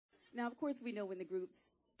Now, of course, we know when the group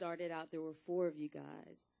started out, there were 4 of you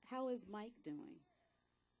guys. How is Mike doing?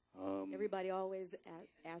 Everybody always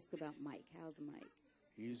asks about Mike. How's Mike?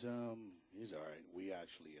 He's all right. We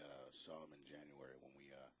actually saw him in January when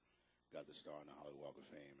we got the star on the Hollywood Walk of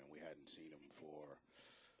Fame, and we hadn't seen him for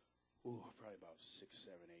probably about 6,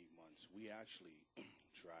 7, 8 months. We actually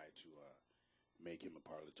tried to make him a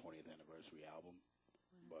part of the 20th anniversary album,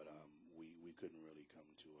 but we couldn't really come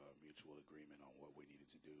to a mutual agreement on what we needed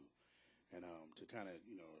to do. And to kind of,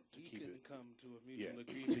 to keep it, come to a mutual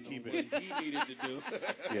agreement to keep it, what he needed to do.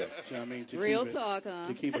 Yeah, I mean, to real keep talk, huh?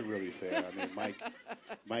 To keep it really fair. I mean,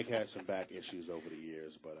 Mike had some back issues over the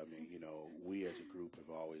years, but I mean, we as a group have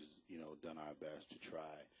always, done our best to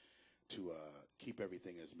try to keep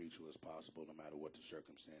everything as mutual as possible, no matter what the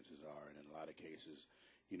circumstances are. And in a lot of cases,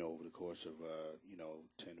 over the course of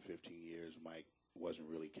 10, 15 years, Mike wasn't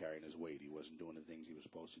really carrying his weight. He wasn't doing the things he was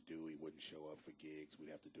supposed to do. He wouldn't show up for gigs.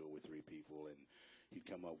 We'd have to do it with 3 people, and he'd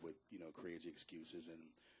come up with, crazy excuses. And,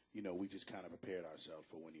 we just kind of prepared ourselves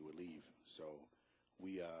for when he would leave. So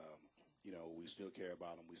we still care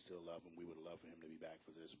about him. We still love him. We would love for him to be back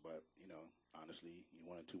for this. But, honestly, he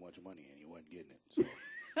wanted too much money, and he wasn't getting it. So.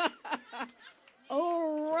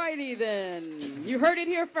 All righty, then. You heard it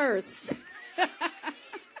here first.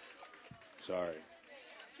 Sorry.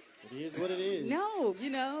 It is what it is.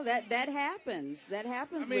 No, that happens. That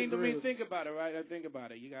happens. I mean, with think about it, right? Think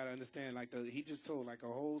about it. You got to understand, he just told a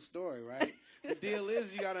whole story, right? The deal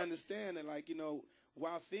is, you got to understand that,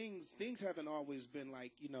 while things haven't always been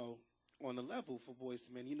on the level for Boyz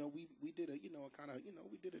II Men, we did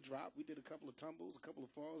we did a drop, we did a couple of tumbles, a couple of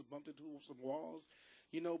falls, bumped into some walls,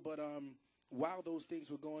 but while those things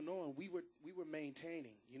were going on, we were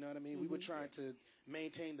maintaining. You know what I mean? Mm-hmm. We were trying to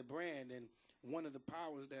maintain the brand, and one of the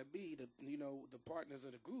powers that be, the partners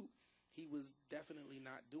of the group, he was definitely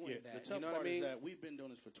not doing that. The tough part is that we've been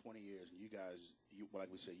doing this for 20 years, and you guys,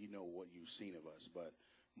 like we said, what you've seen of us. But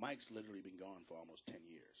Mike's literally been gone for almost 10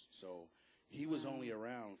 years. So he was only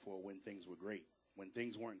around for when things were great. When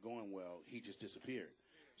things weren't going well, he just disappeared.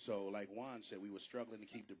 So like Juan said, we were struggling to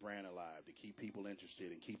keep the brand alive, to keep people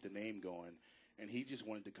interested and keep the name going. And he just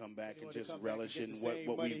wanted to come back and just relish in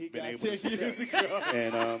what we've been able to do.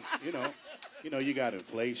 And, you got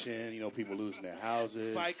inflation, people losing their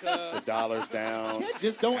houses, the dollar's down,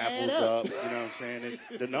 just don't Apple's add up. You know what I'm saying?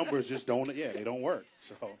 The numbers just don't, they don't work.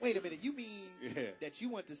 So wait a minute, you mean that you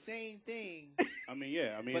want the same thing?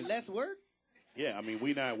 But less work? Yeah,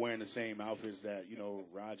 we're not wearing the same outfits that,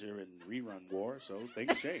 Roger and Rerun wore, so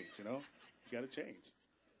things change, You got to change.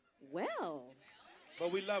 Well...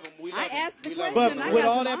 But we love him. I asked the question. But with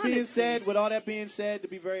all that being said, to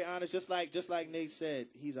be very honest, just like Nate said,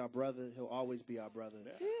 he's our brother. He'll always be our brother.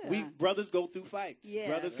 Yeah. Brothers go through fights. Yes.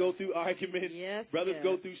 Brothers go through arguments. Yes. Brothers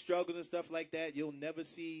go through struggles and stuff like that. You'll never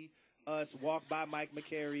see us walk by Mike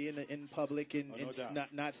McCary in public and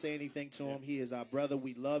not say anything to him. He is our brother.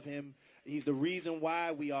 We love him. He's the reason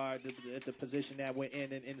why we are at the position that we're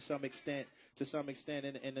in some extent.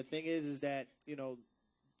 And the thing is that,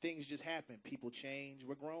 things just happen. People change.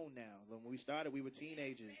 We're grown now. When we started, we were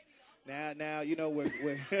teenagers. Now,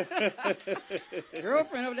 we're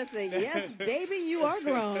girlfriend over there say, "Yes, baby, you are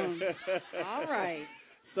grown." All right.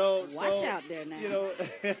 So watch out there now.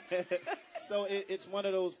 So it's one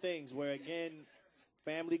of those things where, again,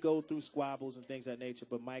 family go through squabbles and things of that nature.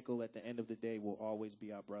 But Michael, at the end of the day, will always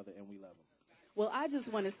be our brother, and we love him. Well, I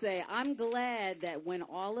just want to say I'm glad that when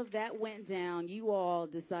all of that went down, you all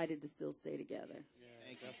decided to still stay together.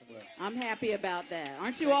 I'm happy about that.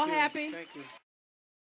 Aren't you all happy? Thank you.